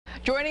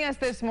Joining us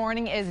this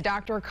morning is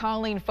Dr.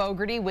 Colleen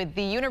Fogarty with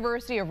the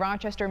University of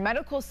Rochester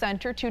Medical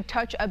Center to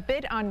touch a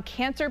bit on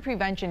cancer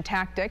prevention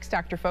tactics.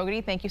 Dr. Fogarty,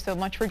 thank you so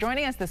much for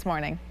joining us this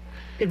morning.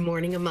 Good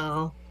morning,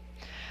 Amal.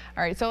 All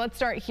right, so let's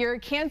start here.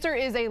 Cancer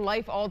is a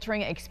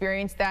life-altering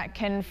experience that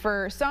can,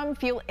 for some,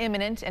 feel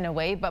imminent in a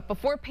way, but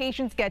before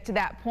patients get to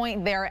that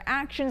point, there are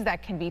actions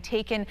that can be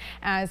taken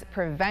as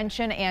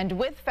prevention. And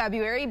with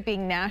February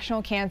being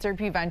National Cancer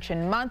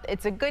Prevention Month,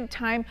 it's a good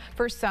time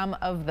for some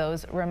of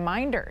those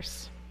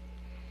reminders.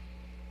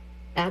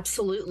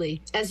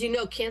 Absolutely. As you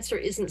know, cancer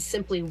isn't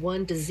simply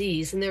one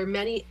disease, and there are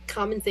many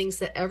common things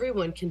that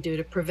everyone can do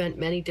to prevent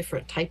many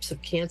different types of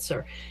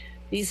cancer.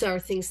 These are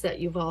things that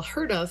you've all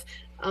heard of.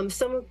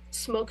 Some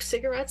smoke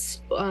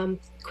cigarettes.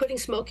 Quitting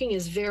smoking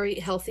is very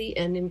healthy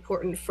and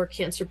important for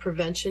cancer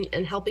prevention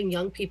and helping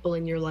young people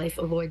in your life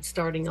avoid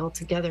starting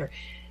altogether.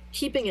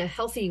 Keeping a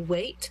healthy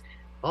weight,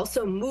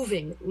 also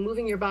moving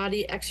your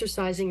body,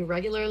 exercising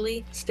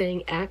regularly,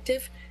 staying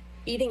active,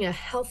 eating a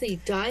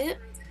healthy diet,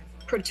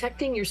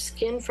 protecting your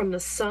skin from the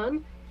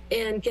sun,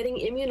 and getting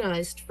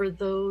immunized for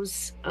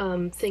those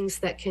things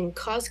that can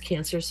cause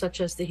cancer, such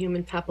as the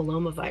human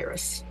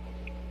papillomavirus.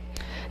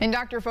 And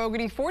Dr.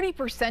 Fogarty,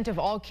 40% of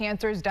all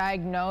cancers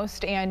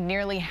diagnosed and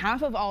nearly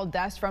half of all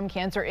deaths from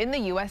cancer in the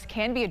U.S.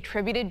 can be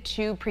attributed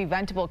to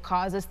preventable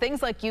causes.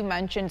 Things like you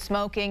mentioned,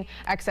 smoking,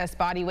 excess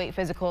body weight,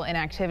 physical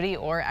inactivity,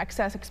 or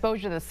excess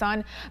exposure to the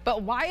sun.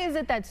 But why is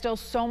it that still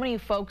so many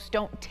folks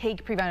don't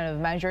take preventative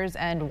measures,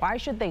 and why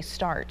should they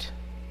start?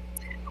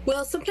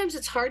 Well, sometimes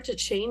it's hard to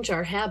change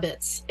our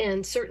habits,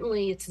 and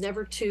certainly it's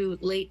never too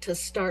late to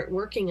start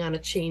working on a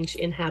change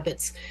in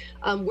habits.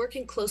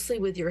 Working closely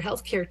with your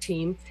healthcare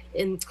team,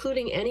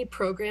 including any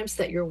programs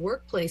that your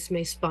workplace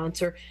may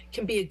sponsor,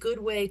 can be a good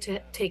way to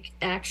take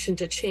action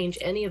to change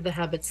any of the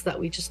habits that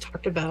we just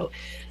talked about.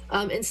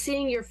 And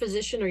seeing your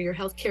physician or your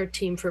healthcare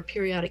team for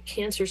periodic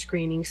cancer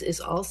screenings is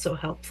also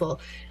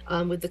helpful.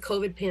 With the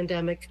COVID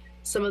pandemic,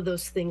 some of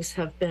those things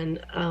have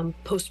been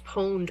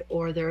postponed,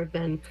 or there have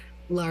been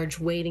large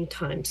waiting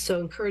times.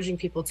 So encouraging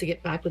people to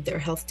get back with their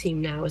health team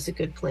now is a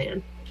good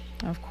plan.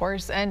 Of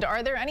course. And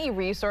are there any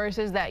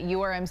resources that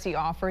URMC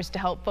offers to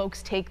help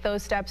folks take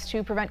those steps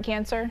to prevent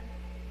cancer?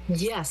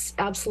 Yes,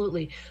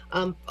 absolutely.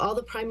 All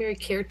the primary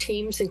care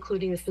teams,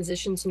 including the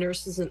physicians,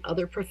 nurses, and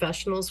other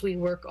professionals, we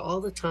work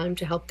all the time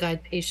to help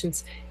guide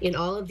patients in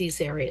all of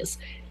these areas.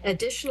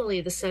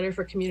 Additionally, the Center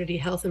for Community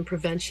Health and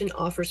Prevention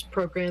offers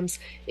programs,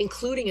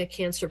 including a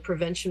cancer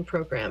prevention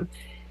program.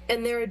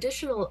 And there are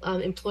additional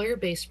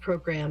employer-based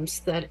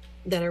programs that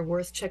are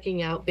worth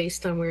checking out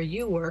based on where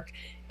you work,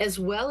 as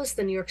well as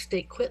the New York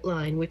State Quit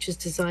Line, which is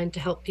designed to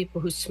help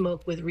people who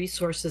smoke with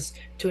resources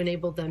to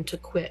enable them to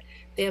quit.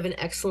 They have an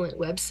excellent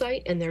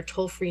website, and their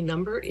toll-free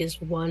number is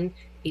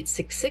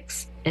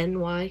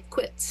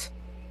 1-866-NY-QUITS.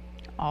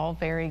 All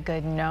very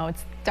good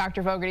notes.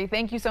 Dr. Fogarty,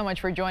 thank you so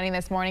much for joining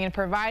this morning and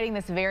providing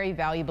this very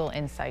valuable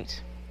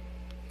insight.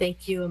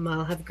 Thank you,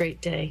 Amal. Have a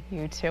great day.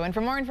 You too. And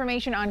for more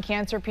information on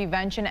cancer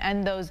prevention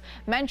and those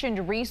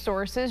mentioned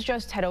resources,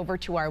 just head over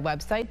to our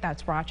website.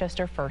 That's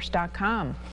rochesterfirst.com.